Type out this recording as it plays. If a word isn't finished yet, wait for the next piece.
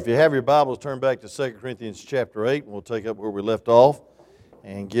If you have your Bibles, turn back to 2 Corinthians chapter 8, and we'll take up where we left off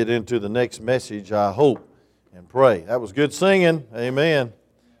and get into the next message, I hope and pray. That was good singing. Amen.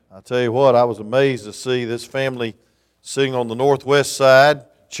 I tell you what, I was amazed to see this family sing on the northwest side,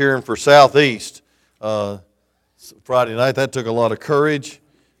 cheering for Southeast. Friday night, that took a lot of courage,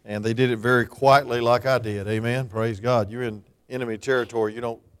 and they did it very quietly like I did. Amen. Praise God. You're in enemy territory. You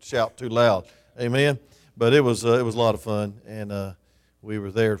don't shout too loud. Amen. But it was a lot of fun, and we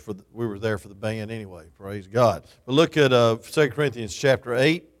were there for the band anyway. Praise God. But look at 2 Corinthians chapter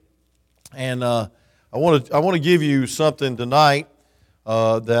 8, and I want to give you something tonight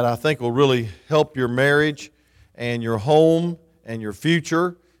that I think will really help your marriage and your home and your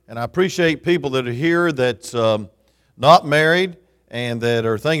future. And I appreciate people that are here that's not married and that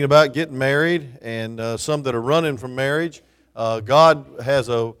are thinking about getting married, and some that are running from marriage. God has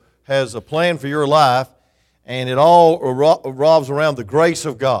a plan for your life. And it all revolves around the grace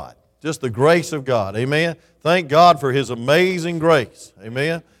of God. Just the grace of God. Amen. Thank God for His amazing grace.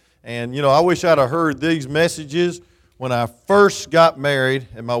 Amen. And, I wish I'd have heard these messages when I first got married.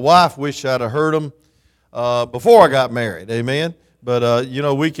 And my wife wished I'd have heard them before I got married. Amen. But,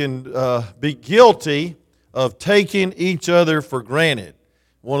 we can be guilty of taking each other for granted.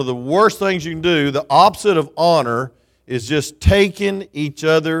 One of the worst things you can do, the opposite of honor, is just taking each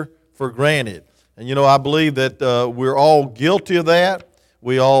other for granted. And, I believe that we're all guilty of that.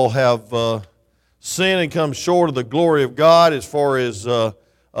 We all have sinned and come short of the glory of God as far as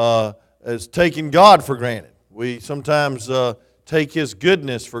taking God for granted. We sometimes take His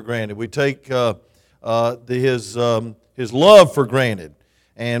goodness for granted. We take His love for granted.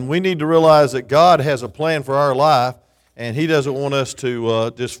 And we need to realize that God has a plan for our life, and He doesn't want us to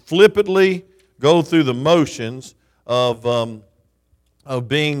just flippantly go through the motions of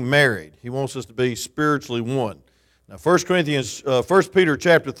being married. He wants us to be spiritually one. Now, 1 Peter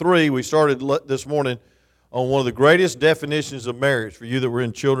chapter 3, we started this morning on one of the greatest definitions of marriage for you that were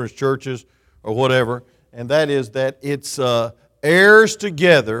in children's churches or whatever, and that is that it's heirs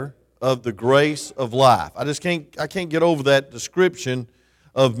together of the grace of life. I can't get over that description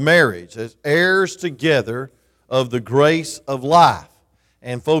of marriage as heirs together of the grace of life.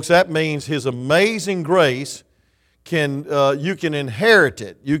 And folks, that means His amazing grace you can inherit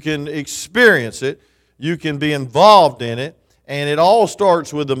it, you can experience it, you can be involved in it, and it all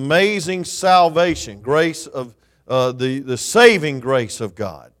starts with amazing salvation, grace of the saving grace of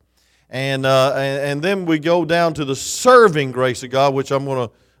God, and then we go down to the serving grace of God, which I'm going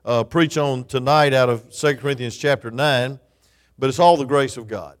to preach on tonight out of 2 Corinthians chapter 9. But it's all the grace of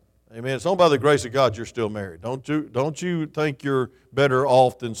God. Amen. It's all by the grace of God you're still married. Don't you think you're better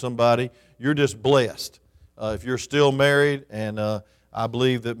off than somebody? You're just blessed. If you're still married, and I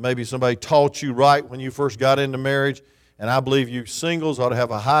believe that maybe somebody taught you right when you first got into marriage, and I believe you singles ought to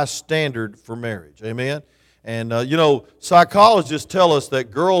have a high standard for marriage. Amen? And, psychologists tell us that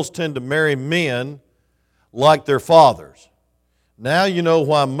girls tend to marry men like their fathers. Now you know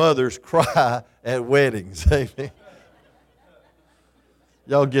why mothers cry at weddings. Amen?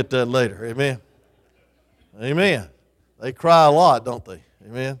 Y'all get that later. Amen? Amen. They cry a lot, don't they?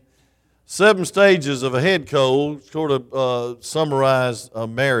 Amen? 7 stages of a head cold sort of summarize a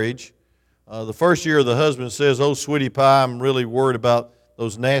marriage. The first year the husband says, "Oh, sweetie pie, I'm really worried about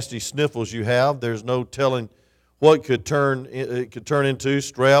those nasty sniffles you have. There's no telling what it could turn into,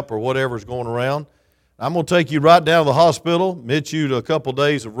 strep or whatever's going around. I'm going to take you right down to the hospital, admit you to a couple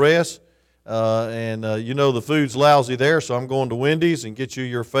days of rest, and the food's lousy there, so I'm going to Wendy's and get you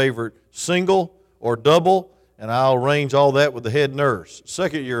your favorite single or double, and I'll arrange all that with the head nurse."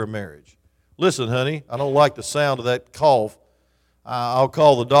 Second year of marriage. "Listen, honey, I don't like the sound of that cough. I'll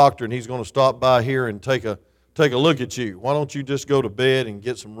call the doctor, and he's going to stop by here and take a look at you. Why don't you just go to bed and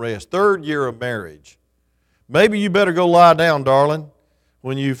get some rest?" Third year of marriage. "Maybe you better go lie down, darling.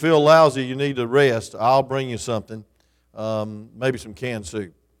 When you feel lousy, you need to rest. I'll bring you something, maybe some canned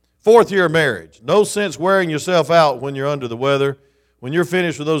soup." Fourth year of marriage. "No sense wearing yourself out when you're under the weather. When you're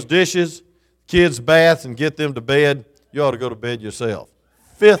finished with those dishes, kids' baths, and get them to bed, you ought to go to bed yourself."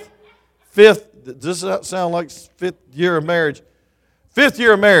 Fifth, does that sound like fifth year of marriage? Fifth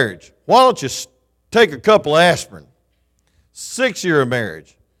year of marriage. "Why don't you take a couple aspirin?" Sixth year of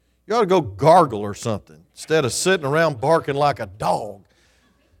marriage. "You ought to go gargle or something instead of sitting around barking like a dog."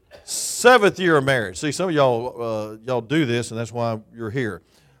 Seventh year of marriage. See, some of y'all do this, and that's why you're here.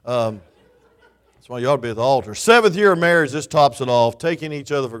 That's why you ought to be at the altar. Seventh year of marriage, this tops it off, taking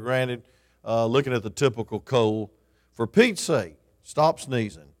each other for granted, looking at the typical cold. "For Pete's sake, stop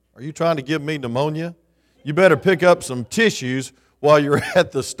sneezing. Are you trying to give me pneumonia? You better pick up some tissues while you're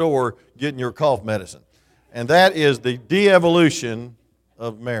at the store getting your cough medicine." And that is the de-evolution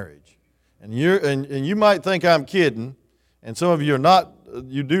of marriage. And you might think I'm kidding, and some of you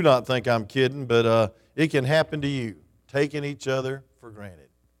you do not think I'm kidding, but it can happen to you, taking each other for granted.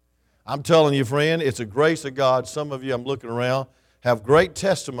 I'm telling you, friend, it's a grace of God. Some of you, I'm looking around, have great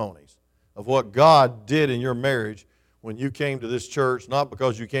testimonies of what God did in your marriage when you came to this church, not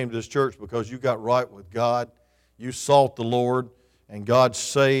because you came to this church, because you got right with God, you sought the Lord, and God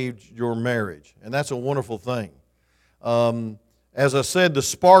saved your marriage. And that's a wonderful thing. As I said, the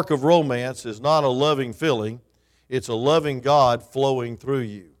spark of romance is not a loving feeling. It's a loving God flowing through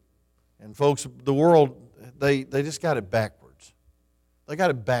you. And folks, the world, they just got it backwards. They got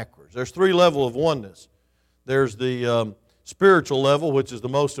it backwards. There's 3 levels of oneness. There's the spiritual level, which is the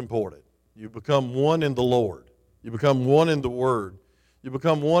most important. You become one in the Lord. You become one in the Word. You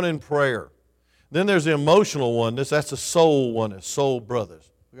become one in prayer. Then there's the emotional oneness. That's the soul oneness, soul brothers.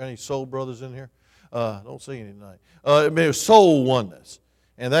 We got any soul brothers in here? I don't see any tonight. It's soul oneness.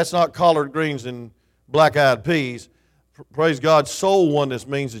 And that's not collard greens and black-eyed peas. Praise God, soul oneness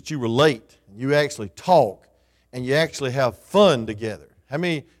means that you relate, and you actually talk, and you actually have fun together. How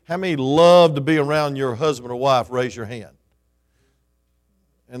many love to be around your husband or wife? Raise your hand.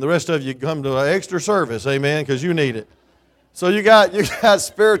 And the rest of you come to an extra service, amen, because you need it. So you got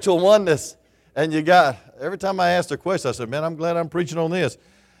spiritual oneness, and you got, every time I asked a question, I said, man, I'm glad I'm preaching on this.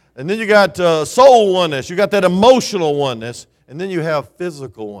 And then you got soul oneness, you got that emotional oneness, and then you have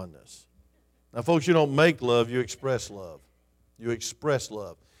physical oneness. Now, folks, you don't make love, you express love. You express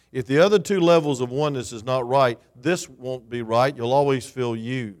love. If the other 2 levels of oneness is not right, this won't be right. You'll always feel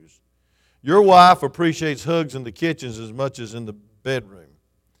used. Your wife appreciates hugs in the kitchens as much as in the bedroom,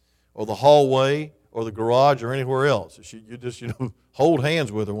 or the hallway, or the garage, or anywhere else. You just hold hands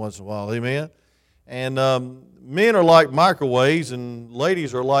with her once in a while, amen? And men are like microwaves, and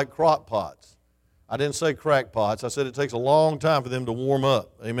ladies are like crock pots. I didn't say crack pots. I said it takes a long time for them to warm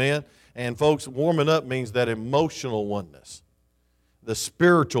up, amen? And folks, warming up means that emotional oneness, the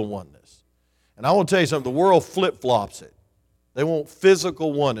spiritual oneness. And I want to tell you something, the world flip-flops it. They want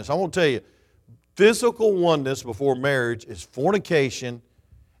physical oneness. I want to tell you, physical oneness before marriage is fornication,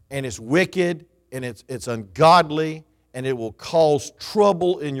 and it's wicked, and it's ungodly, and it will cause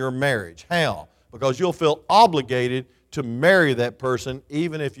trouble in your marriage. How? Because you'll feel obligated to marry that person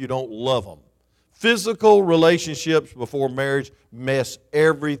even if you don't love them. Physical relationships before marriage mess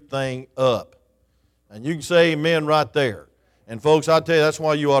everything up. And you can say amen right there. And folks, I tell you, that's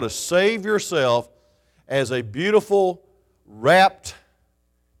why you ought to save yourself as a beautiful, wrapped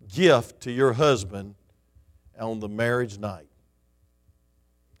gift to your husband on the marriage night.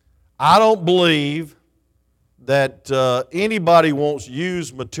 I don't believe that anybody wants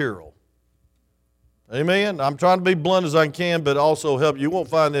used material. Amen? I'm trying to be blunt as I can, but also help you. You won't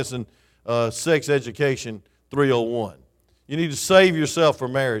find this in Sex Education 301. You need to save yourself for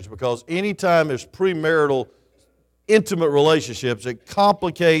marriage, because anytime there's premarital intimate relationships, it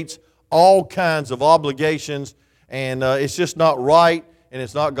complicates all kinds of obligations, and it's just not right, and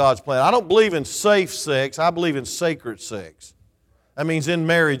it's not God's plan. I don't believe in safe sex. I believe in sacred sex. That means in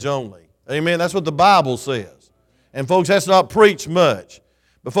marriage only. Amen? That's what the Bible says. And folks, that's not preached much.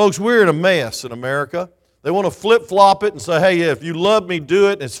 But folks, we're in a mess in America. They want to flip-flop it and say, hey, if you love me, do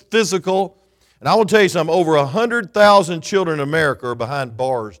it. It's physical. And I want to tell you something. Over 100,000 children in America are behind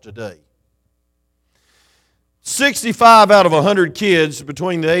bars today. 65 out of 100 kids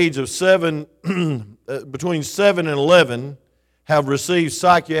between the age of between 7 and 11 have received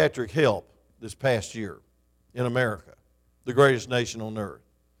psychiatric help this past year in America, the greatest nation on earth.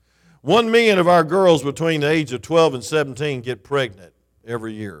 1 million of our girls between the age of 12 and 17 get pregnant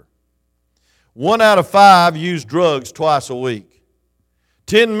every year. 1 out of 5 use drugs twice a week.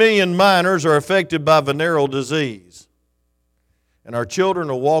 10 million minors are affected by venereal disease. And our children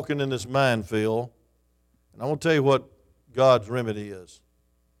are walking in this minefield. And I want to tell you what God's remedy is.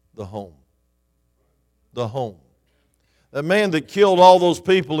 The home. The home. That man that killed all those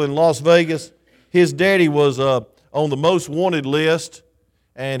people in Las Vegas, his daddy was on the most wanted list,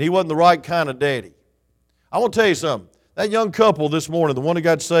 and he wasn't the right kind of daddy. I want to tell you something. That young couple this morning, the one who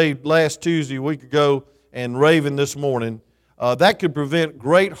got saved last Tuesday, a week ago, and Raven this morning, that could prevent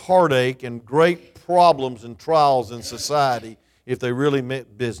great heartache and great problems and trials in society if they really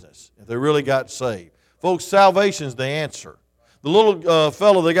meant business, if they really got saved. Folks, salvation's the answer. The little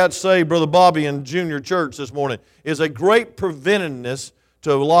fellow that got saved, Brother Bobby, in junior church this morning, is a great preventiveness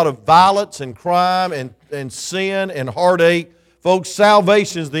to a lot of violence and crime and sin and heartache. Folks,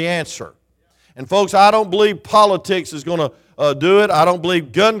 salvation's the answer. And folks, I don't believe politics is going to do it. I don't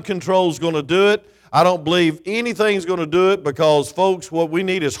believe gun control is going to do it. I don't believe anything's going to do it, because, folks, what we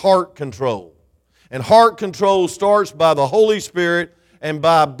need is heart control. And heart control starts by the Holy Spirit and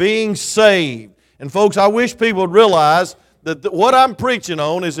by being saved. And folks, I wish people would realize that what I'm preaching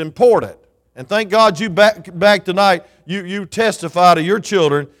on is important. And thank God you back tonight, you testify to your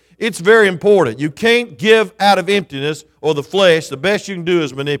children. It's very important. You can't give out of emptiness or the flesh. The best you can do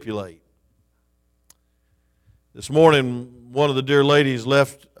is manipulate. This morning, one of the dear ladies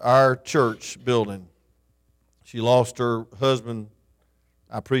left our church building. She lost her husband.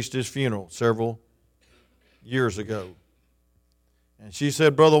 I preached his funeral several years ago. And she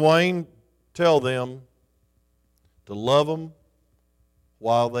said, Brother Wayne, tell them to love them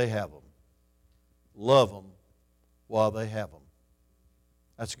while they have them. Love them while they have them.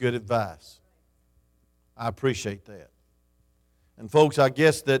 That's good advice. I appreciate that. And folks, I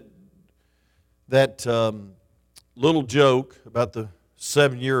guess that little joke about the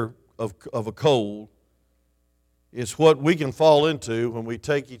 7 year of a cold is what we can fall into when we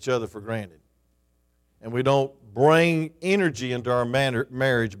take each other for granted. And we don't bring energy into our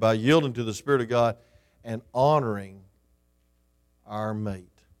marriage by yielding to the Spirit of God and honoring our mate.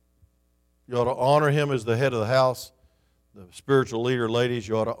 You ought to honor him as the head of the house, the spiritual leader. Ladies,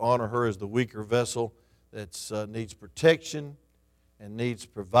 you ought to honor her as the weaker vessel that needs protection and needs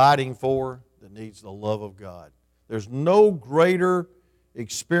providing for, that needs the love of God. There's no greater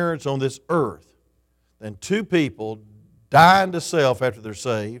experience on this earth than two people dying to self after they're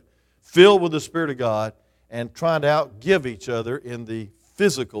saved, filled with the Spirit of God, and trying to outgive each other in the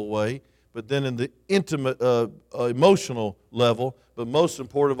physical way, but then in the intimate, emotional level, but most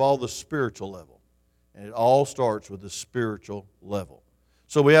important of all, the spiritual level. And it all starts with the spiritual level.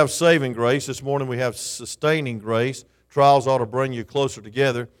 So we have saving grace. This morning we have sustaining grace. Trials ought to bring you closer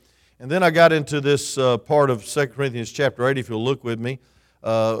together. And then I got into this part of 2 Corinthians chapter 8, if you'll look with me,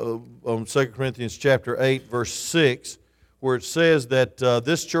 on 2 Corinthians chapter 8, verse 6, where it says that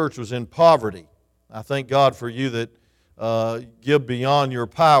this church was in poverty. I thank God for you that give beyond your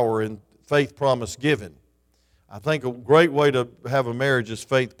power in faith promise given. I think a great way to have a marriage is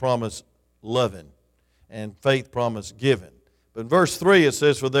faith promise loving and faith promise given. But in verse 3 it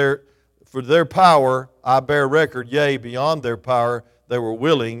says, For their power I bear record, yea, beyond their power they were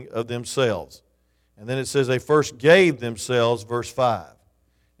willing of themselves. And then it says they first gave themselves, verse 5.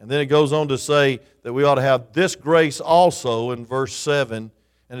 And then it goes on to say that we ought to have this grace also in verse 7.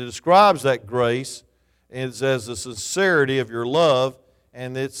 And it describes that grace as the sincerity of your love,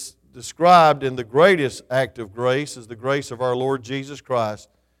 and it's described in the greatest act of grace as the grace of our Lord Jesus Christ,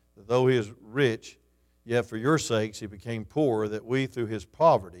 that though He is rich, yet for your sakes He became poor, that we through His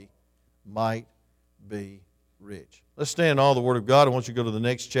poverty might be rich. Let's stand in all the Word of God. I want you to go to the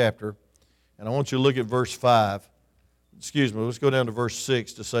next chapter, and I want you to look at verse 5. Let's go down to verse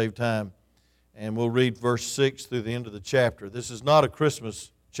 6 to save time, and we'll read verse 6 through the end of the chapter. This is not a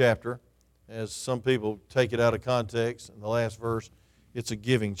Christmas chapter, as some people take it out of context in the last verse. It's a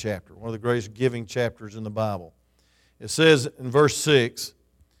giving chapter, one of the greatest giving chapters in the Bible. It says in verse 6,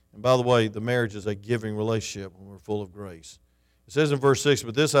 and by the way, the marriage is a giving relationship when we're full of grace. It says in verse 6,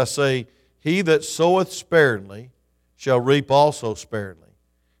 But this I say, He that soweth sparingly shall reap also sparingly.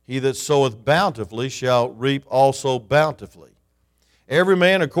 He that soweth bountifully shall reap also bountifully. Every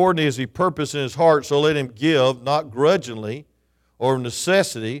man according as he purposed in his heart, so let him give, not grudgingly or of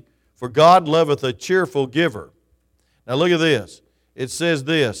necessity, for God loveth a cheerful giver. Now look at this. It says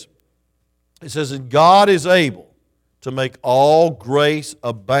this. It says, And God is able to make all grace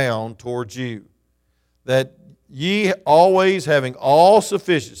abound towards you, that ye always having all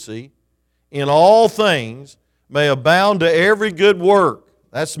sufficiency in all things may abound to every good work.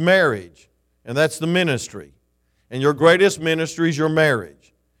 That's marriage, and that's the ministry. And your greatest ministry is your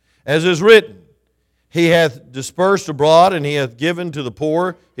marriage. As is written, He hath dispersed abroad, and He hath given to the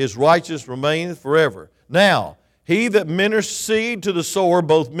poor. His righteousness remaineth forever. Now, He that ministered seed to the sower,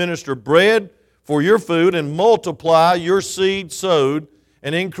 both minister bread for your food, and multiply your seed sowed,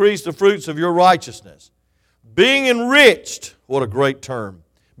 and increase the fruits of your righteousness. Being enriched, what a great term,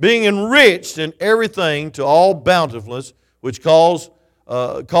 being enriched in everything to all bountifulness, which causes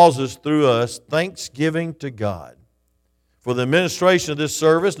through us thanksgiving to God. For the administration of this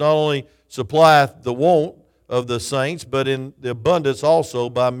service not only supplieth the want of the saints, but in the abundance also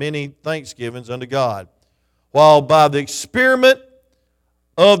by many thanksgivings unto God. While by the experiment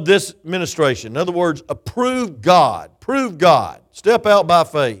of this ministration, in other words, prove God, step out by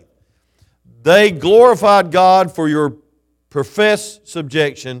faith, they glorified God for your professed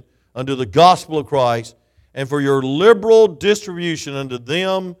subjection unto the gospel of Christ, and for your liberal distribution unto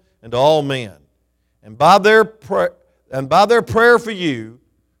them and to all men. And by their prayer for you,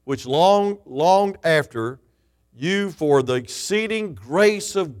 which longed after you for the exceeding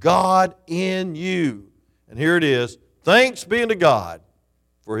grace of God in you. And here it is, thanks be unto God,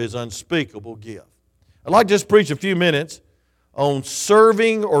 for His unspeakable gift. I'd like to just preach a few minutes on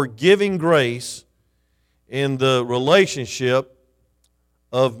serving or giving grace in the relationship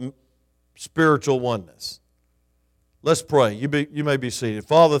of spiritual oneness. Let's pray. You may be seated.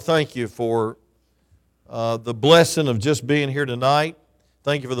 Father, thank you for the blessing of just being here tonight.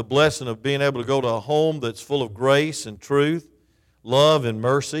 Thank you for the blessing of being able to go to a home that's full of grace and truth, love and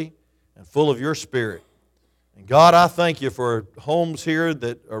mercy, and full of your Spirit. And God, I thank you for homes here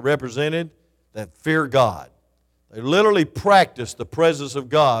that are represented that fear God. They literally practice the presence of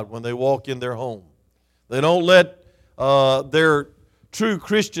God when they walk in their home. They don't let their true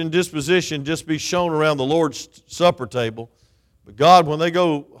Christian disposition just be shown around the Lord's supper table. But God, when they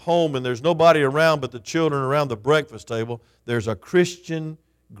go home and there's nobody around but the children around the breakfast table, there's a Christian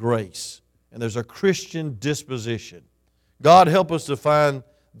grace and there's a Christian disposition. God, help us to find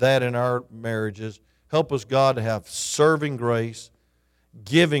that in our marriages. Help us, God, to have serving grace,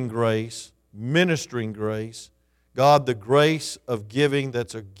 giving grace, ministering grace. God, the grace of giving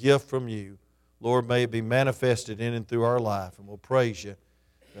that's a gift from you, Lord, may it be manifested in and through our life. And we'll praise you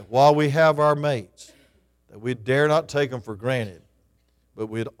that while we have our mates, that we dare not take them for granted, but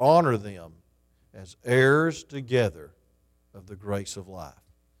we'd honor them as heirs together of the grace of life.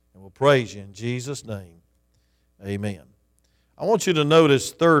 And we'll praise you in Jesus' name. Amen. I want you to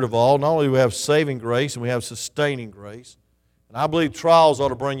notice, third of all, not only do we have saving grace and we have sustaining grace, and I believe trials ought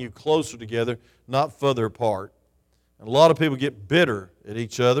to bring you closer together, not further apart. And a lot of people get bitter at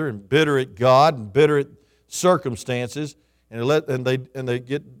each other and bitter at God and bitter at circumstances, and they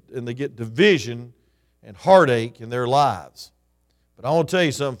get division and heartache in their lives. But I want to tell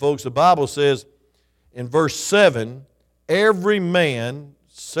you something, folks. The Bible says in verse 7, every man,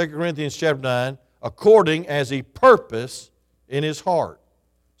 2 Corinthians chapter 9, according as he purpose in his heart,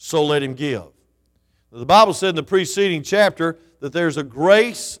 so let him give. The Bible said in the preceding chapter that there's a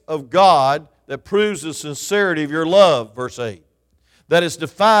grace of God that proves the sincerity of your love, verse 8. That is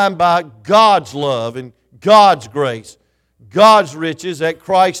defined by God's love and God's grace, God's riches at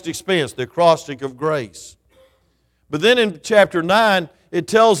Christ's expense, the acrostic of grace. But then in chapter 9, it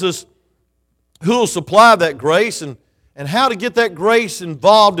tells us who will supply that grace and how to get that grace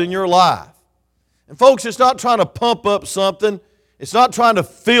involved in your life. And folks, it's not trying to pump up something. It's not trying to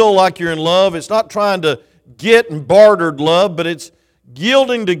feel like you're in love. It's not trying to get and bartered love, but it's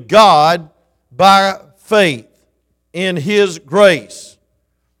yielding to God by faith in His grace.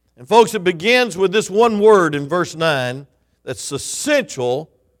 And folks, it begins with this one word in verse 9 that's essential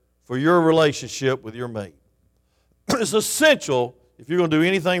for your relationship with your mate. It's essential if you're going to do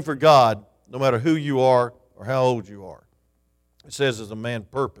anything for God, no matter who you are or how old you are. It says, as a man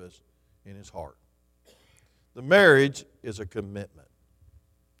purpose in his heart. The marriage is a commitment.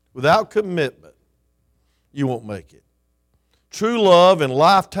 Without commitment, you won't make it. True love and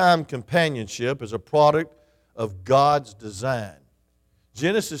lifetime companionship is a product of God's design.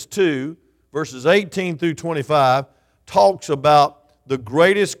 Genesis 2, verses 18 through 25, talks about the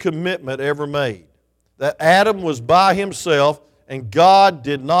greatest commitment ever made. That Adam was by himself and God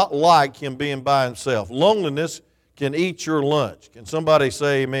did not like him being by himself. Loneliness can eat your lunch. Can somebody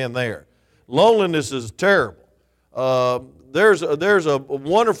say amen there? Loneliness is terrible. There's a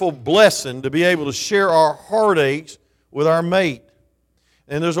wonderful blessing to be able to share our heartaches with our mate.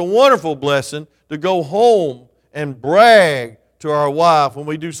 And there's a wonderful blessing to go home and brag to our wife when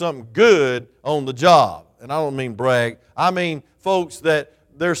we do something good on the job. And I don't mean brag. I mean, folks, that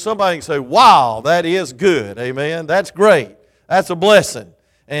there's somebody who can say, wow, that is good. Amen. That's great. That's a blessing.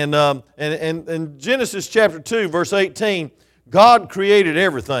 And in Genesis chapter 2, verse 18, God created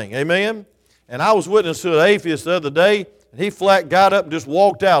everything. Amen. And I was witness to an atheist the other day, and he flat got up and just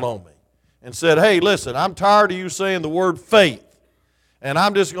walked out on me and said, hey, listen, I'm tired of you saying the word faith. And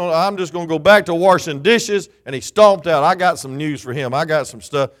I'm just going to go back to washing dishes. And he stomped out. I got some news for him. I got some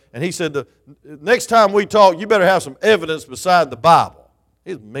stuff. And he said, the next time we talk, you better have some evidence beside the Bible.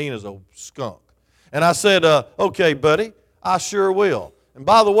 He's mean as a skunk. And I said, okay, buddy, I sure will. And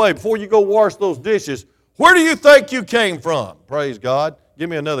by the way, before you go wash those dishes, where do you think you came from? Praise God. Give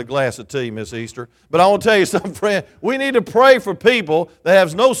me another glass of tea, Miss Easter. But I want to tell you something, friend. We need to pray for people that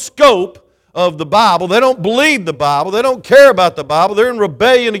have no scope of the Bible. They don't believe the Bible. They don't care about the Bible. They're in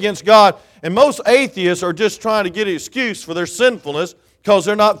rebellion against God. And most atheists are just trying to get an excuse for their sinfulness because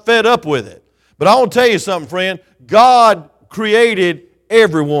they're not fed up with it. But I want to tell you something, friend. God created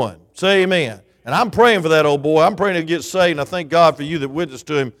everyone. Say amen. And I'm praying for that old boy. I'm praying to get saved. And I thank God for you that witness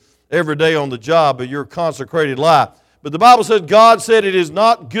to him every day on the job of your consecrated life. But the Bible says, God said, it is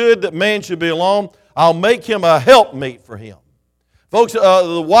not good that man should be alone. I'll make him a helpmeet for him. Folks,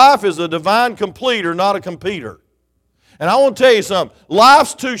 the wife is a divine completer, not a competer. And I want to tell you something.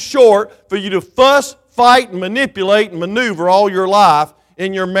 Life's too short for you to fuss, fight, and manipulate and maneuver all your life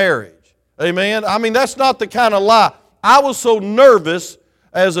in your marriage. Amen? I mean, that's not the kind of life. I was so nervous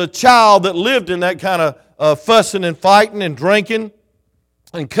as a child that lived in that kind of fussing and fighting and drinking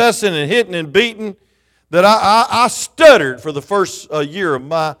and cussing and hitting and beating that I stuttered for the first year of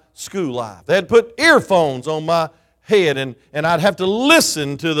my school life. They had put earphones on my head, and I'd have to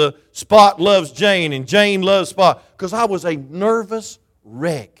listen to the Spot Loves Jane and Jane Loves Spot because I was a nervous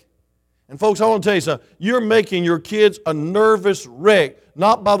wreck. And folks, I want to tell you something. You're making your kids a nervous wreck,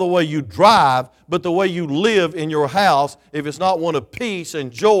 not by the way you drive, but the way you live in your house, if it's not one of peace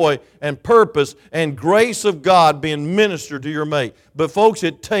and joy and purpose and grace of God being ministered to your mate. But folks,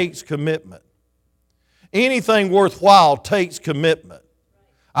 it takes commitment. Anything worthwhile takes commitment.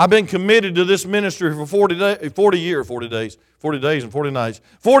 I've been committed to this ministry for 40 days and 40 nights.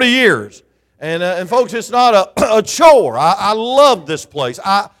 40 years. And folks, it's not a chore. I love this place.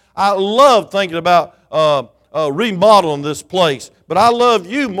 I love thinking about remodeling this place. But I love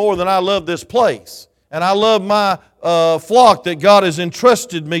you more than I love this place. And I love my flock that God has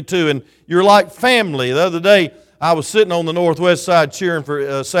entrusted me to. And you're like family. The other day, I was sitting on the northwest side cheering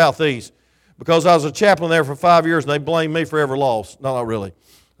for Southeast because I was a chaplain there for 5 years and they blamed me for every loss. No, not really.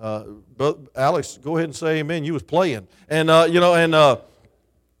 But Alex, go ahead and say amen. You was playing. And I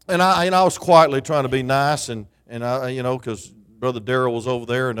was quietly trying to be nice and because Brother Darrell was over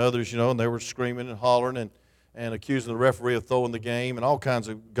there and others, and they were screaming and hollering and accusing the referee of throwing the game and all kinds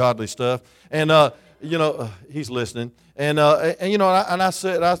of godly stuff. And, he's listening. And I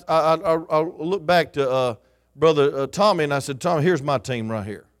said, I looked back to Brother Tommy and I said, Tommy, here's my team right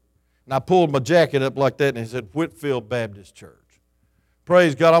here. And I pulled my jacket up like that and he said, Whitfield Baptist Church.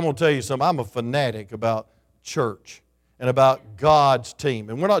 Praise God, I'm going to tell you something. I'm a fanatic about church and about God's team.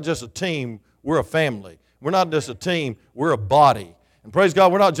 And we're not just a team, we're a family. We're not just a team, we're a body. And praise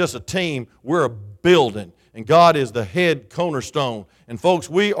God, we're not just a team, we're a building. And God is the head cornerstone. And folks,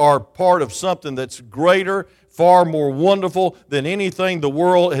 we are part of something that's greater, far more wonderful than anything the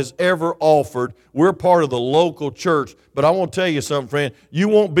world has ever offered. We're part of the local church. But I want to tell you something, friend. You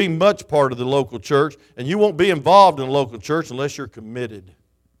won't be much part of the local church, and you won't be involved in the local church unless you're committed.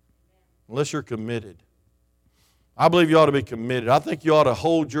 Unless you're committed. I believe you ought to be committed. I think you ought to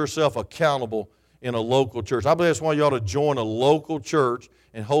hold yourself accountable in a local church. I believe that's why you ought to join a local church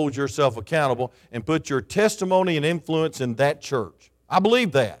and hold yourself accountable and put your testimony and influence in that church. I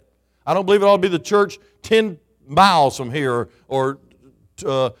believe that. I don't believe it ought to be the church 10 miles from here or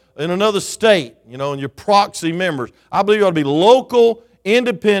in another state, and your proxy members. I believe it ought to be local,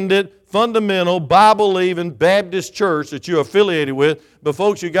 independent, fundamental, Bible-believing Baptist church that you're affiliated with. But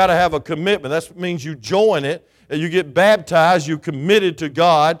folks, you got to have a commitment. That means you join it, you get baptized, you're committed to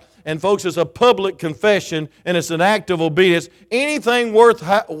God. And folks, it's a public confession and it's an act of obedience. Anything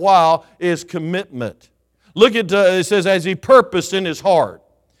worthwhile is commitment. Look at, it says, as he purposed in his heart.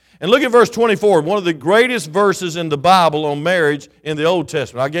 And look at verse 24, one of the greatest verses in the Bible on marriage in the Old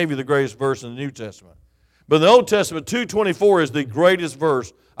Testament. I gave you the greatest verse in the New Testament. But in the Old Testament, 2:24 is the greatest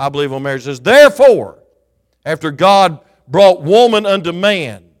verse, I believe, on marriage. It says, therefore, after God brought woman unto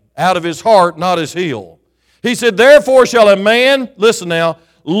man out of his heart, not his heel, he said, therefore shall a man, listen now,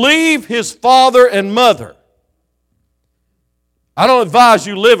 leave his father and mother. I don't advise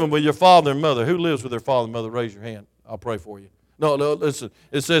you living with your father and mother. Who lives with their father and mother? Raise your hand. I'll pray for you. No, listen.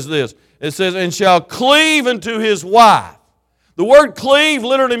 It says this. It says, and shall cleave unto his wife. The word cleave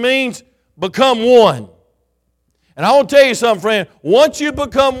literally means become one. And I want to tell you something, friend. Once you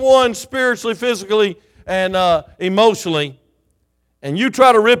become one spiritually, physically, and emotionally, and you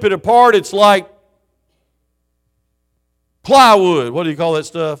try to rip it apart, it's like plywood. What do you call that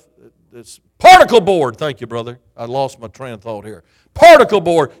stuff? It's particle board. Thank you, brother. I lost my train of thought here. Particle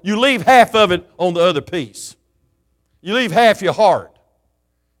board. You leave half of it on the other piece. You leave half your heart.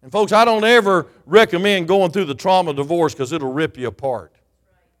 And folks, I don't ever recommend going through the trauma of divorce because it'll rip you apart.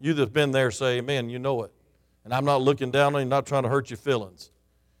 You that's been there say amen, you know it. And I'm not looking down on you, not trying to hurt your feelings.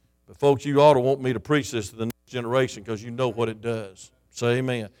 But folks, you ought to want me to preach this to the next generation because you know what it does. Say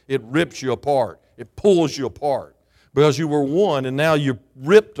amen. It rips you apart. It pulls you apart. Because you were one and now you're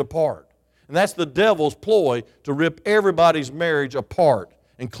ripped apart. And that's the devil's ploy, to rip everybody's marriage apart,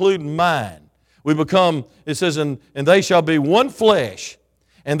 including mine. We become, it says, and they shall be one flesh.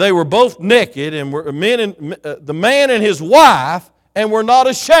 And they were both naked, and were the man and his wife, and were not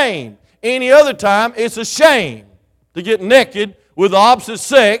ashamed. Any other time, it's a shame to get naked with the opposite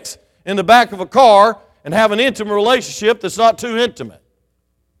sex in the back of a car and have an intimate relationship that's not too intimate.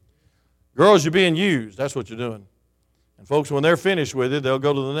 Girls, you're being used. That's what you're doing. And folks, when they're finished with it, they'll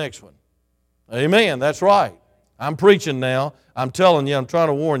go to the next one. Amen. That's right. I'm preaching now. I'm telling you, I'm trying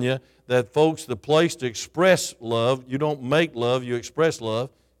to warn you that, folks, the place to express love, you don't make love, you express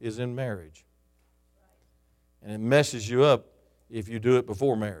love, is in marriage. And it messes you up if you do it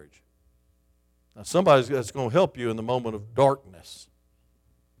before marriage. Now, somebody's that's going to help you in the moment of darkness.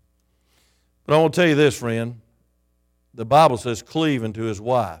 But I want to tell you this, friend. The Bible says cleave unto his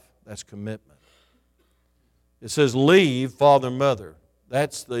wife. That's commitment. It says leave father and mother.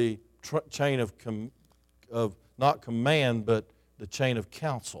 That's the chain of not command, but the chain of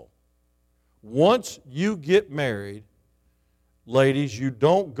counsel. Once you get married, ladies, you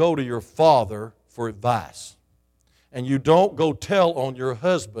don't go to your father for advice. And you don't go tell on your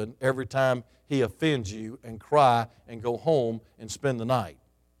husband every time he offends you and cry and go home and spend the night.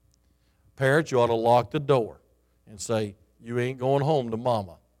 Parents, you ought to lock the door and say, you ain't going home to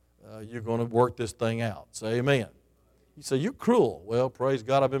mama. You're going to work this thing out. Say amen. You say, you're cruel. Well, praise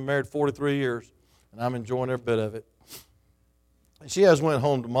God, I've been married 43 years, and I'm enjoying every bit of it. She has went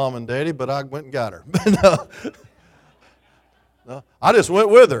home to mom and daddy, but I went and got her. No, I just went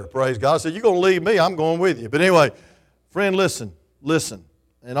with her, praise God. I said, you're going to leave me, I'm going with you. But anyway, friend, listen.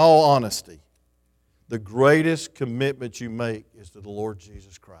 In all honesty, the greatest commitment you make is to the Lord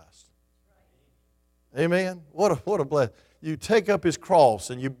Jesus Christ. Amen? What a blessing. You take up His cross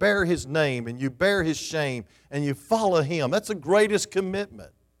and you bear His name and you bear His shame and you follow Him. That's the greatest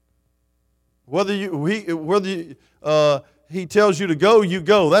commitment. Whether He tells you to go, you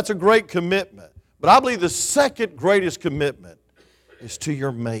go. That's a great commitment. But I believe the second greatest commitment is to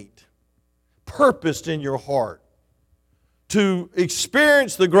your mate, purposed in your heart, to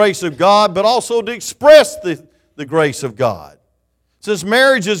experience the grace of God, but also to express the grace of God. Since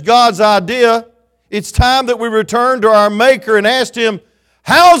marriage is God's idea, it's time that we return to our Maker and ask Him,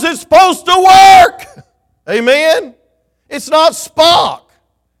 how's it supposed to work? Amen? It's not Spock.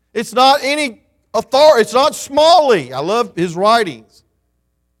 It's not any authority. It's not Smalley. I love his writings.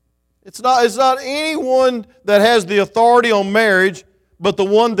 It's not anyone that has the authority on marriage, but the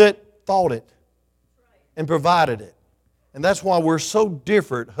one that thought it and provided it. And that's why we're so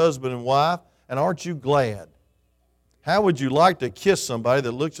different, husband and wife. And aren't you glad? How would you like to kiss somebody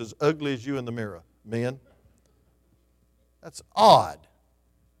that looks as ugly as you in the mirror? Men? That's odd.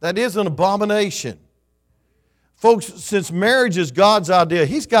 That is an abomination. Folks, since marriage is God's idea,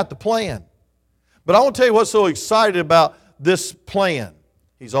 He's got the plan. But I want to tell you what's so exciting about this plan.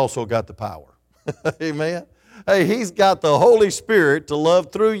 He's also got the power. Amen? Hey, He's got the Holy Spirit to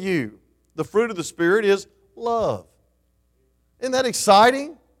love through you. The fruit of the Spirit is love. Isn't that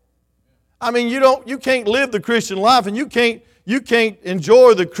exciting? I mean, you can't live the Christian life and you can't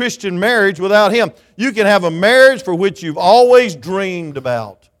enjoy the Christian marriage without Him. You can have a marriage for which you've always dreamed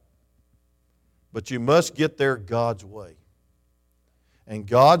about. But you must get there God's way. And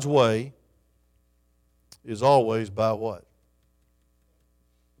God's way is always by what?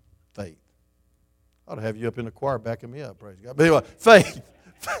 Faith. I ought to have you up in the choir backing me up, praise God. But anyway, faith.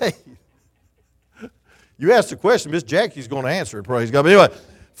 You asked the question, Miss Jackie's going to answer it, praise God. But anyway,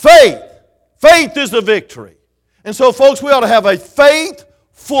 faith. Faith is the victory. And so, folks, we ought to have a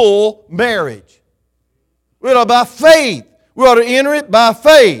faithful marriage. We ought to by faith. We ought to enter it by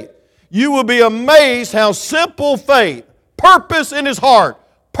faith. You will be amazed how simple faith, purpose in His heart,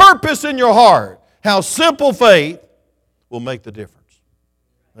 purpose in your heart, how simple faith will make the difference.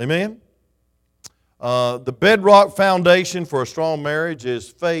 Amen? The bedrock foundation for a strong marriage is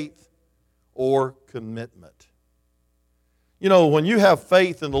faith or commitment. You know, when you have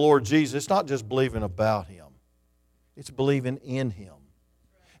faith in the Lord Jesus, it's not just believing about Him. It's believing in Him.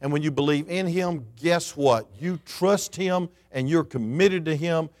 And when you believe in Him, guess what? You trust Him and you're committed to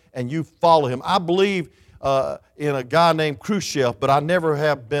Him and you follow Him. I believe in a guy named Khrushchev, but I never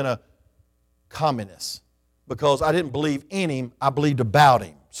have been a communist because I didn't believe in him, I believed about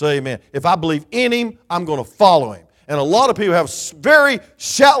him. Say amen. If I believe in Him, I'm going to follow Him. And a lot of people have very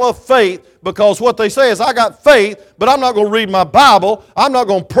shallow faith because what they say is, I got faith, but I'm not going to read my Bible, I'm not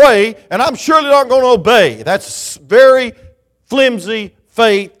going to pray, and I'm surely not going to obey. That's very flimsy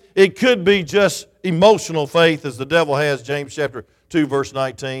faith. It could be just emotional faith, as the devil has, James chapter 2, verse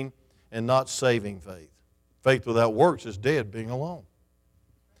 19, and not saving faith. Faith without works is dead, being alone.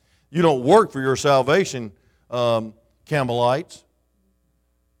 You don't work for your salvation, Campbellites.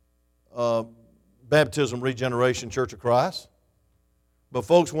 Baptism, Regeneration, Church of Christ. But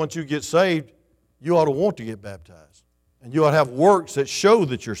folks, once you get saved, you ought to want to get baptized. And you ought to have works that show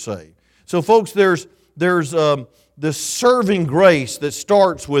that you're saved. So folks, there's this serving grace that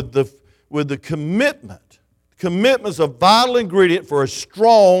starts with the commitment. Commitment's a vital ingredient for a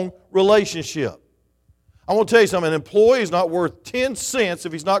strong relationship. I want to tell you something, an employee is not worth 10 cents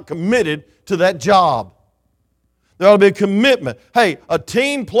if he's not committed to that job. There ought to be a commitment. Hey, a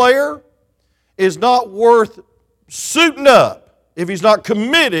team player is not worth suiting up if he's not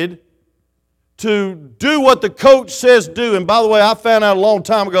committed to do what the coach says do. And by the way, I found out a long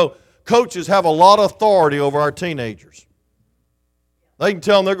time ago, coaches have a lot of authority over our teenagers. They can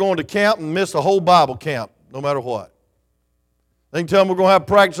tell them they're going to camp and miss a whole Bible camp, no matter what. They can tell them we're going to have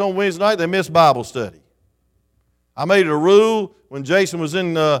practice on Wednesday night, they miss Bible study. I made it a rule when Jason was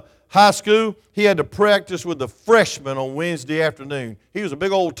in high school, he had to practice with the freshmen on Wednesday afternoon. He was a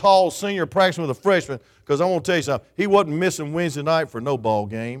big old tall senior practicing with a freshman, because I want to tell you something, he wasn't missing Wednesday night for no ball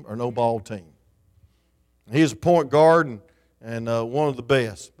game or no ball team. He was a point guard and one of the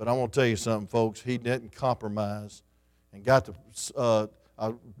best. But I want to tell you something, folks. He didn't compromise. And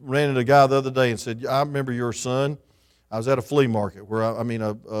I ran into a guy the other day and said, I remember your son. I was at a flea market,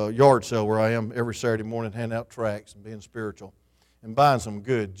 a yard sale where I am every Saturday morning, handing out tracts and being spiritual and buying some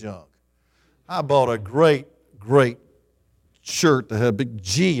good junk. I bought a great shirt that had a big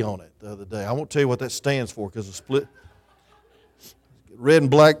G on it the other day. I won't tell you what that stands for because it's split. Red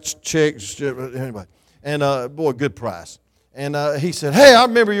and black checks, anyway. And, boy, good price. And he said, hey, I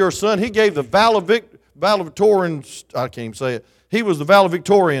remember your son. He gave the valedictorian, I can't even say it. He was the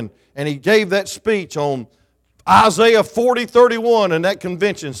valedictorian, and he gave that speech on Isaiah 40:31 in that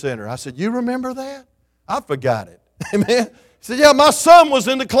convention center. I said, you remember that? I forgot it. Amen. He said, yeah, my son was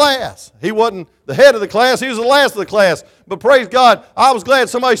in the class. He wasn't the head of the class. He was the last of the class. But praise God, I was glad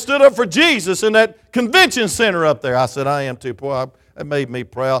somebody stood up for Jesus in that convention center up there. I said, I am too. Boy, that made me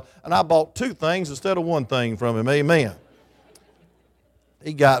proud. And I bought 2 things instead of 1 thing from him. Amen.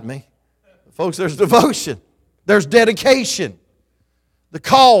 He got me. Folks, there's devotion. There's dedication. The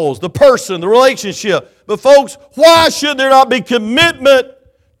cause, the person, the relationship. But folks, why should there not be commitment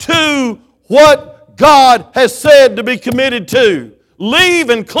to what God has said to be committed to? Leave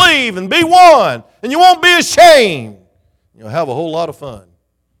and cleave and be one. And you won't be ashamed. You'll have a whole lot of fun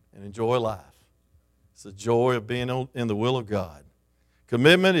and enjoy life. It's the joy of being in the will of God.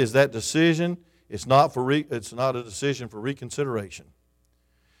 Commitment is that decision. It's not a decision for reconsideration.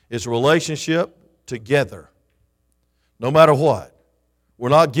 It's a relationship together. No matter what. We're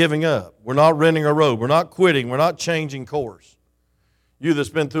not giving up. We're not renting a road. We're not quitting. We're not changing course. You that's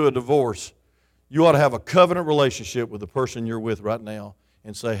been through a divorce, you ought to have a covenant relationship with the person you're with right now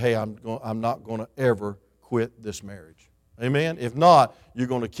and say, hey, I'm not going to ever quit this marriage. Amen? If not, you're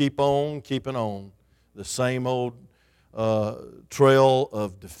going to keep on keeping on the same old trail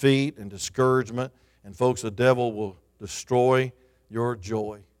of defeat and discouragement. And folks, the devil will destroy your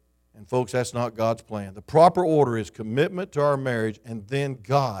joy. And folks, that's not God's plan. The proper order is commitment to our marriage, and then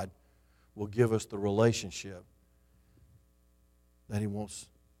God will give us the relationship that He wants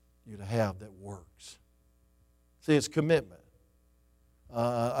you to have that works. See, it's commitment.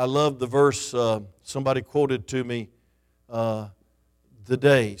 I love the verse somebody quoted to me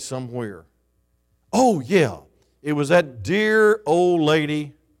today somewhere. Oh, yeah. It was that dear old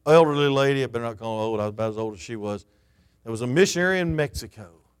lady, elderly lady, I better not call her old, I was about as old as she was. There was a missionary in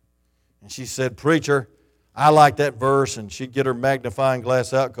Mexico. And she said, preacher, I like that verse. And she'd get her magnifying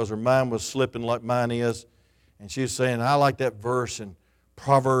glass out because her mind was slipping like mine is. And she was saying, I like that verse in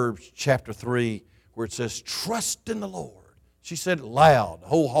Proverbs chapter 3 where it says, trust in the Lord. She said it loud. The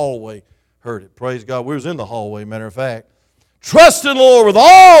whole hallway heard it. Praise God. We was in the hallway, matter of fact. Trust in the Lord with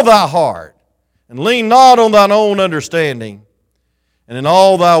all thy heart and lean not on thine own understanding. And in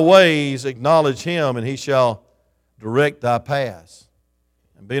all thy ways acknowledge Him, and He shall direct thy paths.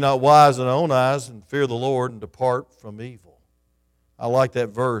 And be not wise in thy own eyes, and fear the Lord, and depart from evil. I like that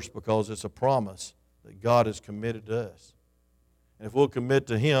verse because it's a promise that God is committed to us. And if we'll commit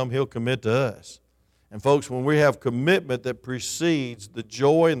to Him, He'll commit to us. And folks, when we have commitment that precedes the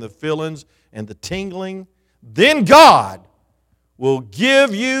joy and the feelings and the tingling, then God will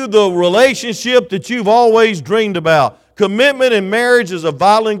give you the relationship that you've always dreamed about. Commitment in marriage is a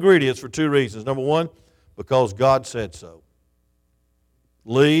vital ingredient for 2 reasons. Number 1, because God said so.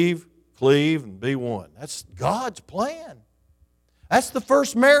 Leave, cleave, and be one. That's God's plan. That's the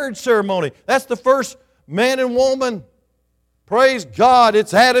first marriage ceremony. That's the first man and woman. Praise God,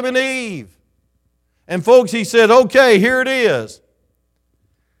 it's Adam and Eve. And folks, He said, okay, here it is.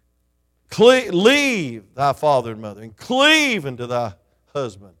 Leave thy father and mother and cleave unto thy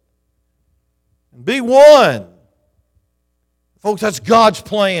husband. And be one. Folks, that's God's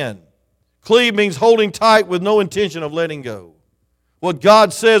plan. Cleave means holding tight with no intention of letting go. What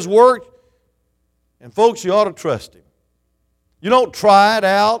God says works, and folks, you ought to trust Him. You don't try it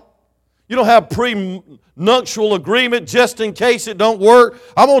out. You don't have prenuptial agreement just in case it don't work.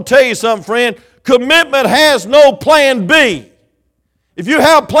 I'm going to tell you something, friend. Commitment has no plan B. If you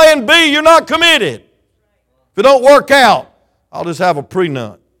have plan B, you're not committed. If it don't work out, I'll just have a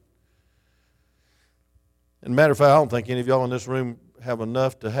prenup. And matter of fact, I don't think any of y'all in this room have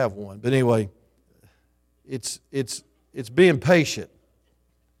enough to have one. But anyway, it's being patient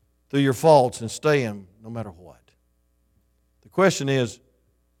through your faults and staying no matter what. The question is,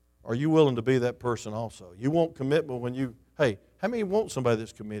 are you willing to be that person also? You want commitment when you, hey, how many want somebody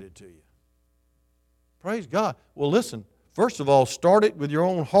that's committed to you? Praise God. Well, listen, first of all, start it with your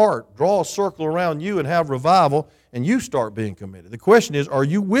own heart. Draw a circle around you and have revival, and you start being committed. The question is, are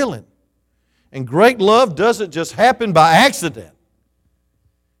you willing? And great love doesn't just happen by accident.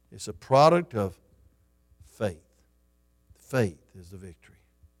 It's a product of faith. Faith is the victory.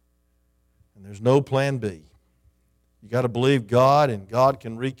 And there's no plan B. You got to believe God, and God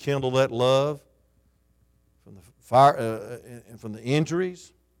can rekindle that love from the fire, and from the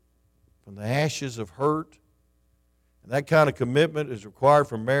injuries, from the ashes of hurt. And that kind of commitment is required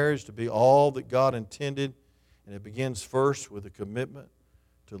for marriage to be all that God intended, and it begins first with a commitment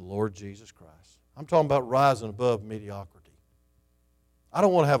to the Lord Jesus Christ. I'm talking about rising above mediocrity. I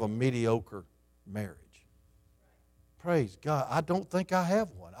don't want to have a mediocre marriage. Praise God. I don't think I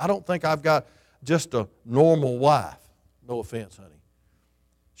have one. I don't think I've got just a normal wife. No offense, honey.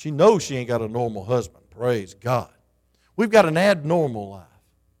 She knows she ain't got a normal husband. Praise God. We've got an abnormal life.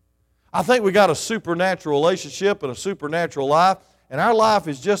 I think we got a supernatural relationship and a supernatural life, and our life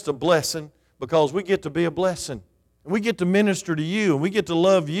is just a blessing because we get to be a blessing. And we get to minister to you, and we get to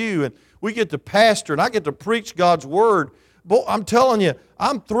love you, and we get to pastor, and I get to preach God's Word. Boy, I'm telling you,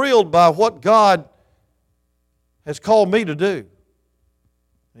 I'm thrilled by what God has called me to do.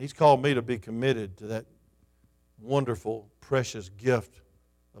 He's called me to be committed to that wonderful, precious gift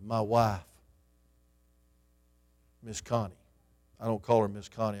of my wife, Miss Connie. I don't call her Miss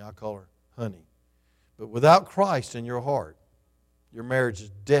Connie, I call her Honey. But without Christ in your heart, your marriage is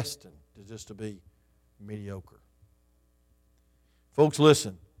destined to be mediocre. Folks,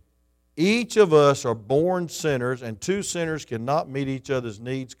 listen. Each of us are born sinners, and two sinners cannot meet each other's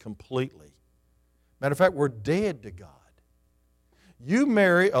needs completely. Matter of fact, we're dead to God. You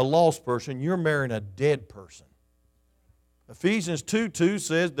marry a lost person, you're marrying a dead person. Ephesians 2:2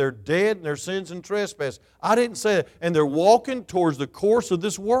 says they're dead in their sins and trespasses. I didn't say that. And they're walking towards the course of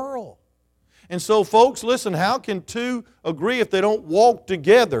this world. And so, folks, listen, how can two agree if they don't walk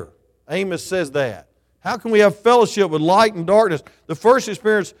together? Amos says that. How can we have fellowship with light and darkness? The first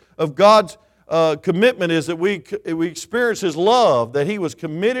experience of God's commitment is that we experience His love, that He was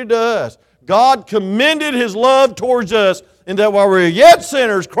committed to us. God commended His love towards us in that while we were yet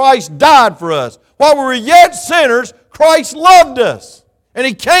sinners, Christ died for us. While we were yet sinners, Christ loved us. And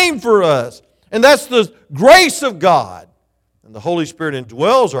He came for us. And that's the grace of God. And the Holy Spirit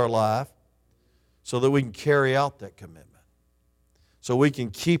indwells our life so that we can carry out that commitment. So we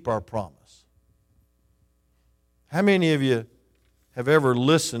can keep our promise. How many of you have ever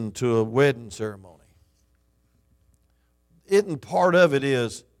listened to a wedding ceremony? Part of it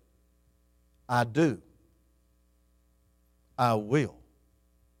is, I do. I will.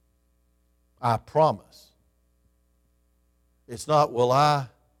 I promise. It's not, well, I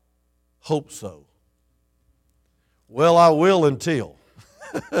hope so. Well, I will until.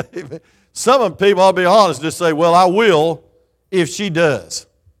 Some of the people, I'll be honest, just say, well, I will if she does.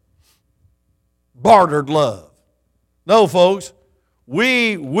 Bartered love. No, folks,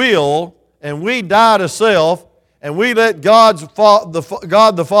 we will, and we die to self, and we let God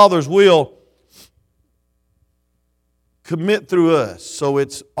the Father's will commit through us. So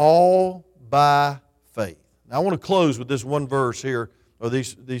it's all by faith. Now I want to close with this one verse here, or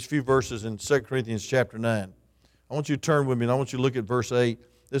these few verses in 2 Corinthians chapter 9. I want you to turn with me, and I want you to look at verse 8.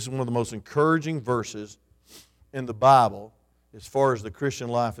 This is one of the most encouraging verses in the Bible as far as the Christian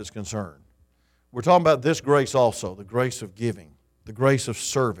life is concerned. We're talking about this grace also, the grace of giving, the grace of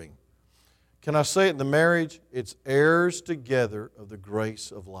serving. Can I say it in the marriage? It's heirs together of the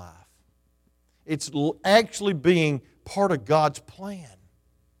grace of life. It's actually being part of God's plan.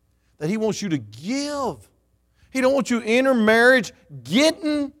 That He wants you to give. He don't want you in your marriage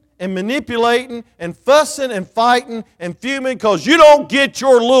getting and manipulating and fussing and fighting and fuming because you don't get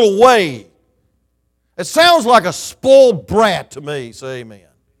your little way. It sounds like a spoiled brat to me. Say amen.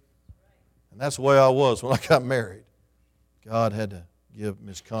 And that's the way I was when I got married. God had to give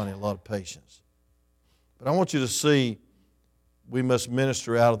Miss Connie a lot of patience. But I want you to see we must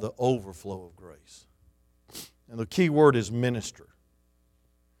minister out of the overflow of grace. And the key word is minister.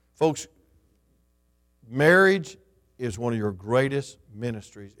 Folks, marriage is one of your greatest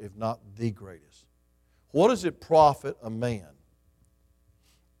ministries, if not the greatest. What does it profit a man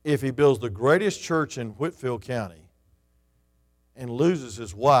if he builds the greatest church in Whitfield County and loses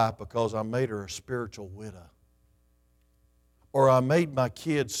his wife because I made her a spiritual widow? or I made my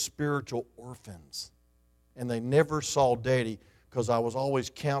kids spiritual orphans. And they never saw Daddy because I was always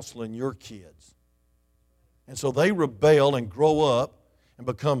counseling your kids. And so they rebel and grow up and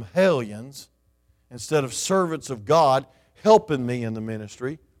become hellions instead of servants of God, helping me in the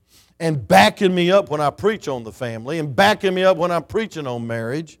ministry and backing me up when I preach on the family and backing me up when I'm preaching on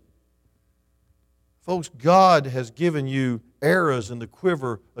marriage. Folks, God has given you arrows in the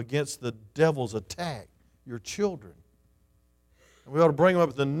quiver against the devil's attack, your children. And we ought to bring them up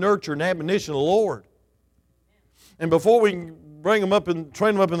with the nurture and admonition of the Lord. And before we can bring them up and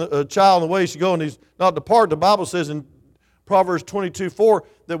train them up in a child in the way he should go and he's not depart, the Bible says in Proverbs 22:4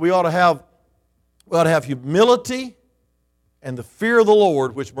 that we ought to have humility and the fear of the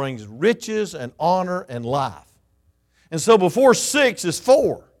Lord, which brings riches and honor and life. And so before 6 is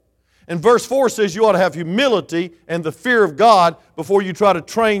 4. And verse 4 says you ought to have humility and the fear of God before you try to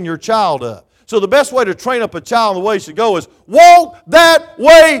train your child up. So the best way to train up a child in the way he should go is walk that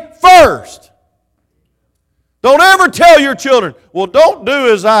way first. Don't ever tell your children, well, don't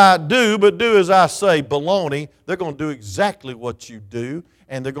do as I do, but do as I say. Baloney. They're going to do exactly what you do,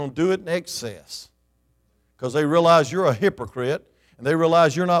 and they're going to do it in excess. Because they realize you're a hypocrite, and they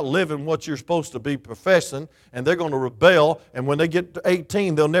realize you're not living what you're supposed to be professing, and they're going to rebel, and when they get to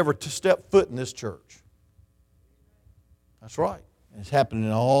 18, they'll never step foot in this church. That's right. It's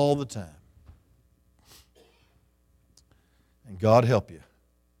happening all the time. And God help you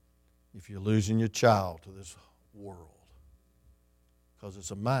if you're losing your child to this world. Because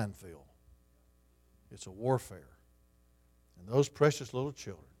it's a minefield. It's a warfare. And those precious little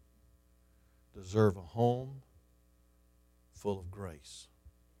children deserve a home full of grace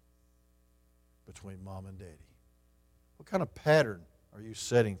between mom and daddy. What kind of pattern are you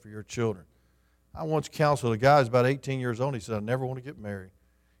setting for your children? I once counseled a guy who's about 18 years old. He said, I never want to get married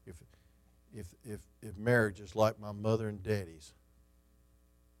if marriage is like my mother and daddy's.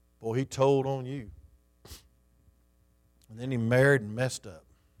 Boy, he told on you. And then he married and messed up.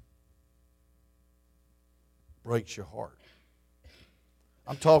 Breaks your heart.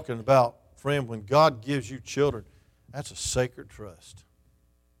 I'm talking about, friend, when God gives you children, that's a sacred trust.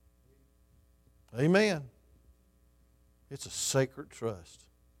 Amen. It's a sacred trust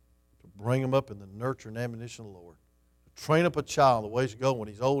to bring them up in the nurture and admonition of the Lord. To train up a child the way he should go. When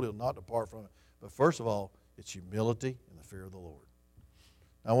he's old, he'll not depart from it. But first of all, it's humility and the fear of the Lord.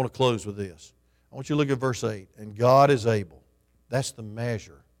 Now, I want to close with this. I want you to look at verse 8. And God is able. That's the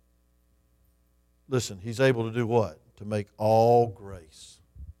measure. Listen, He's able to do what? To make all grace.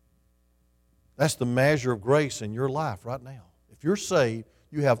 That's the measure of grace in your life right now. If you're saved,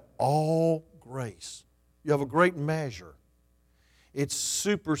 you have all grace. You have a great measure. It's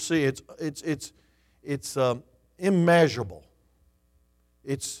supersedes. It's immeasurable.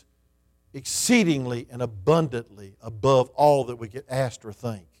 It's exceedingly and abundantly above all that we could ask or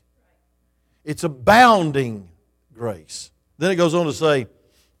think. It's abounding grace. Then it goes on to say,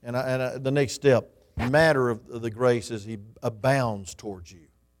 and the next step, matter of the grace is He abounds towards you.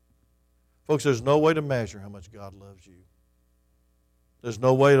 Folks, there's no way to measure how much God loves you. There's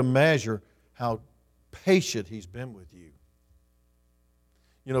no way to measure how patient He's been with you.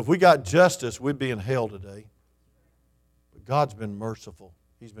 You know, if we got justice, we'd be in hell today. But God's been merciful.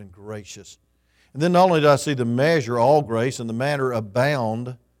 He's been gracious. And then not only do I see the measure, all grace, and the matter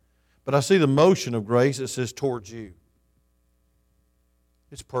abound, but I see the motion of grace that says towards you.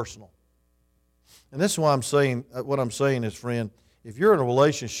 It's personal. And this is why I'm saying, what I'm saying is, friend, if you're in a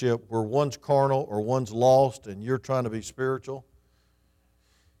relationship where one's carnal or one's lost and you're trying to be spiritual,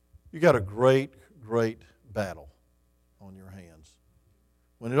 you got a great, great battle on your hands.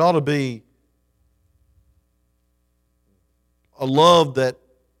 When it ought to be a love that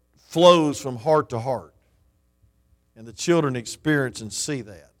flows from heart to heart. And the children experience and see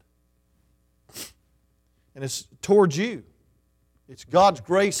that. And it's towards you. It's God's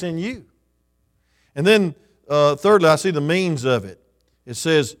grace in you. And then, thirdly, I see the means of it. It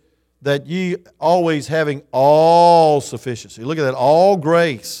says that ye always having all sufficiency. Look at that, all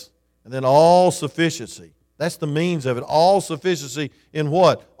grace, and then all sufficiency. That's the means of it. All sufficiency in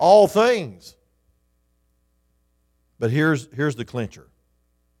what? All things. But here's the clincher.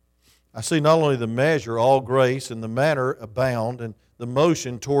 I see not only the measure, all grace, and the manner abound, and the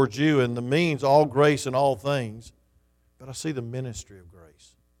motion towards you, and the means, all grace in all things, but I see the ministry of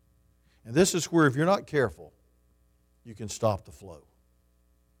grace. And this is where, if you're not careful, you can stop the flow.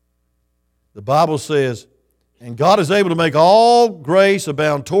 The Bible says, and God is able to make all grace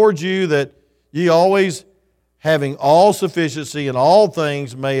abound towards you, that ye always, having all sufficiency in all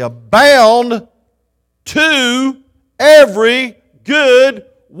things, may abound to every good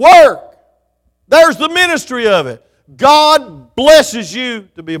work. There's the ministry of it. God blesses you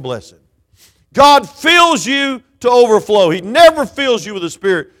to be a blessing. God fills you to overflow. He never fills you with the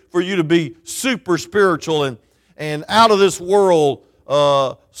Spirit for you to be super spiritual and out of this world,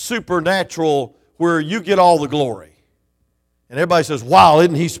 supernatural, where you get all the glory. And everybody says, wow,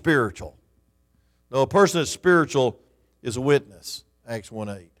 isn't he spiritual? No, a person that's spiritual is a witness, Acts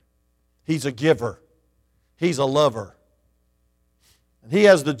 1:8. He's a giver. He's a lover. And he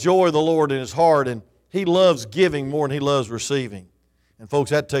has the joy of the Lord in his heart, and he loves giving more than he loves receiving. And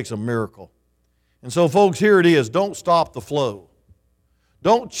folks, that takes a miracle. And so, folks, here it is. Don't stop the flow.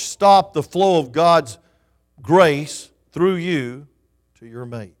 Don't stop the flow of God's grace through you to your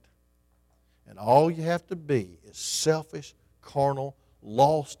mate. And all you have to be is selfish, carnal,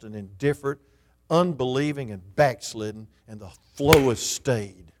 lost and indifferent, unbelieving and backslidden, and the flow has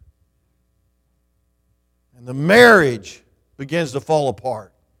stayed. And the marriage begins to fall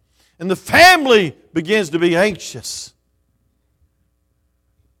apart. And the family begins to be anxious.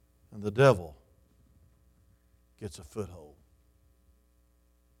 And the devil gets a foothold.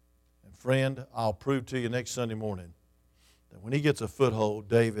 And friend, I'll prove to you next Sunday morning that when he gets a foothold,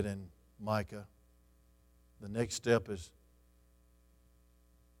 David and Micah, the next step is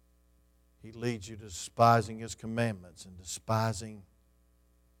he leads you to despising his commandments and despising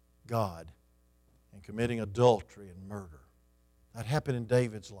God and committing adultery and murder. That happened in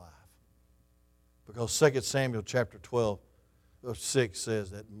David's life. Because 2 Samuel chapter 12, verse 6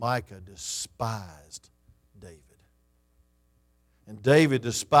 says that Micah despised David. And David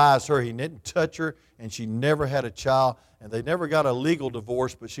despised her. He didn't touch her, and she never had a child. And they never got a legal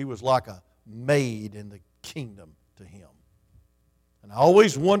divorce, but she was like a maid in the kingdom to him. And I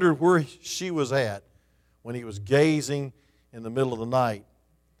always wondered where she was at when he was gazing in the middle of the night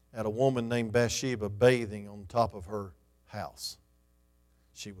at a woman named Bathsheba bathing on top of her house.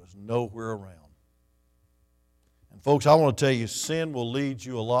 She was nowhere around. And folks, I want to tell you, sin will lead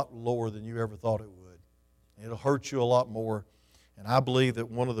you a lot lower than you ever thought it would. It'll hurt you a lot more. And I believe that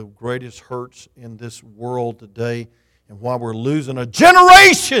one of the greatest hurts in this world today, and why we're losing a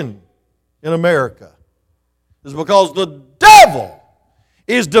generation in America, is because the devil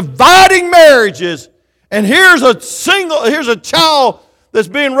is dividing marriages. And here's a child that's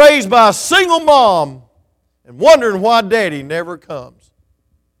being raised by a single mom and wondering why daddy never comes.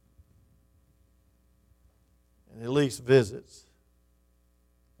 And at least visits.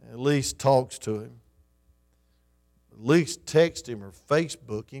 And at least talks to him. At least text him or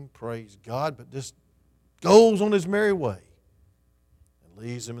Facebook him, praise God, but just goes on his merry way and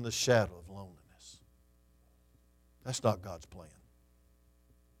leaves him in the shadow of loneliness. That's not God's plan.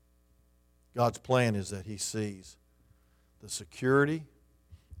 God's plan is that he sees the security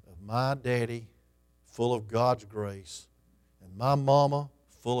of my daddy full of God's grace and my mama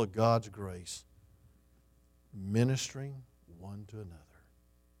full of God's grace ministering one to another.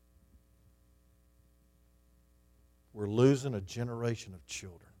 We're losing a generation of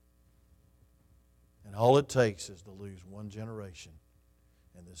children. And all it takes is to lose one generation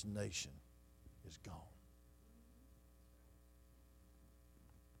and this nation is gone.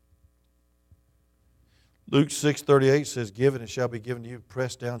 Luke 6:38 says, "Give and it shall be given to you,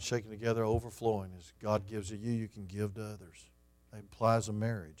 pressed down, shaken together, overflowing. As God gives to you, you can give to others." That implies a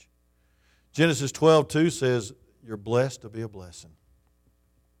marriage. Genesis 12:2 says, "You're blessed to be a blessing."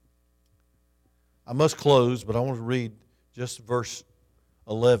 I must close, but I want to read just verse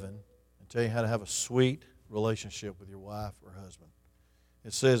 11 and tell you how to have a sweet relationship with your wife or husband.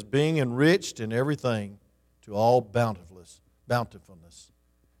 It says, "Being enriched in everything to all bountifulness,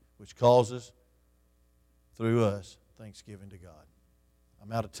 which causes through us thanksgiving to God."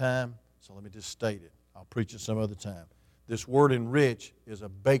 I'm out of time, so let me just state it. I'll preach it some other time. This word enrich is a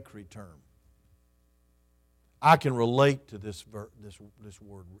bakery term. I can relate to this word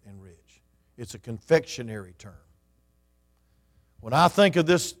enrich. It's a confectionery term. When I think of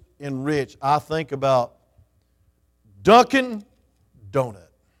this enrich, I think about Dunkin' Donut.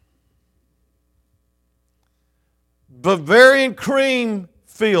 Bavarian cream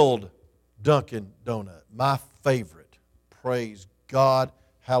filled Dunkin' Donut. My favorite. Praise God.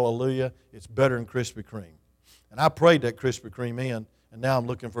 Hallelujah. It's better than Krispy Kreme. And I prayed that Krispy Kreme in, and now I'm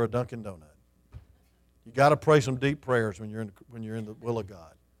looking for a Dunkin' Donut. You got to pray some deep prayers when you're in the will of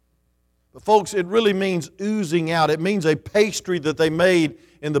God. But folks, it really means oozing out. It means a pastry that they made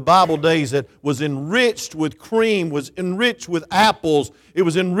in the Bible days that was enriched with cream, was enriched with apples. It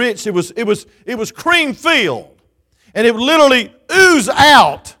was enriched. It was cream filled, and it would literally ooze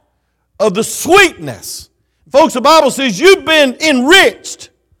out of the sweetness. Folks, the Bible says you've been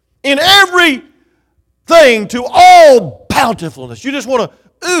enriched in everything to all bountifulness. You just want to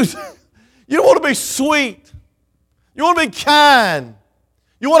ooze. You don't want to be sweet. You want to be kind.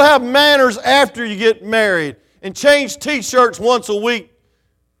 You want to have manners after you get married and change T-shirts once a week,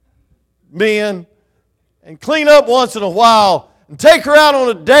 men, and clean up once in a while and take her out on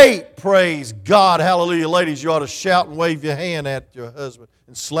a date. Praise God. Hallelujah. Ladies, you ought to shout and wave your hand at your husband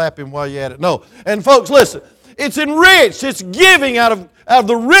and slap him while you're at it. No. And folks, listen. It's enriched. It's giving out of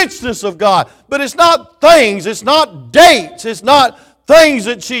the richness of God. But it's not things. It's not dates. It's not things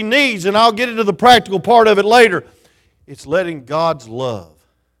that she needs. And I'll get into the practical part of it later. It's letting God's love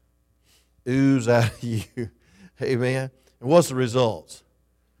ooze out of you. Amen. And what's the results?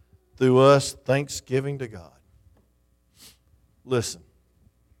 Through us, thanksgiving to God. Listen.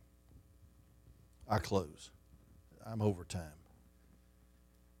 I close. I'm over time.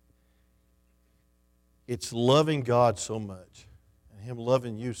 It's loving God so much and Him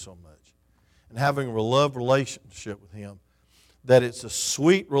loving you so much and having a love relationship with Him that it's a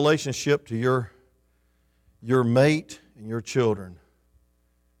sweet relationship to your mate and your children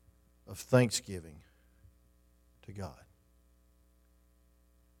of thanksgiving to God.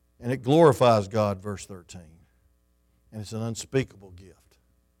 And it glorifies God, verse 13. And it's an unspeakable gift.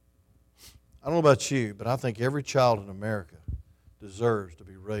 I don't know about you, but I think every child in America deserves to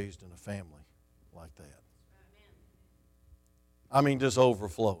be raised in a family like that. I mean, just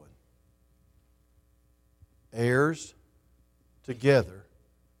overflowing. Heirs together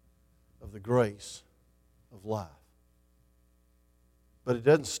of the grace of life. But it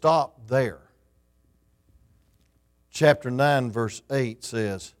doesn't stop there. Chapter 9, verse 8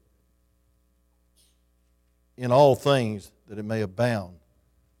 says, in all things that it may abound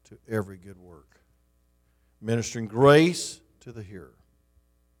to every good work, ministering grace to the hearer.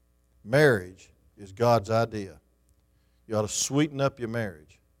 Marriage is God's idea. You ought to sweeten up your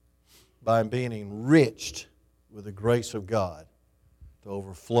marriage by being enriched with the grace of God to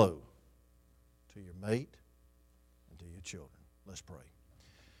overflow to your mate and to your children. Let's pray.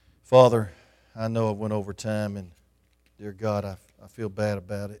 Father, I know I went over time, and dear God, I feel bad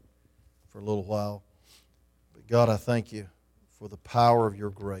about it for a little while. But God, I thank you for the power of your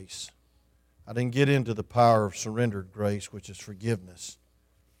grace. I didn't get into the power of surrendered grace, which is forgiveness.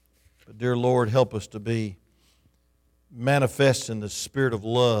 But dear Lord, help us to be manifesting the spirit of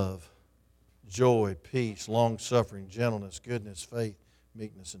love, joy, peace, long-suffering, gentleness, goodness, faith,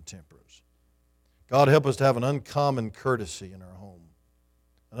 meekness, and temperance. God, help us to have an uncommon courtesy in our home,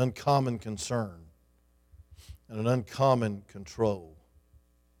 an uncommon concern, and an uncommon control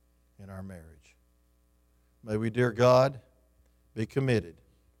in our marriage. May we, dear God, be committed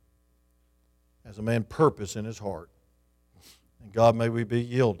as a man purpose in his heart. And God, may we be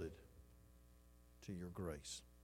yielded to your grace.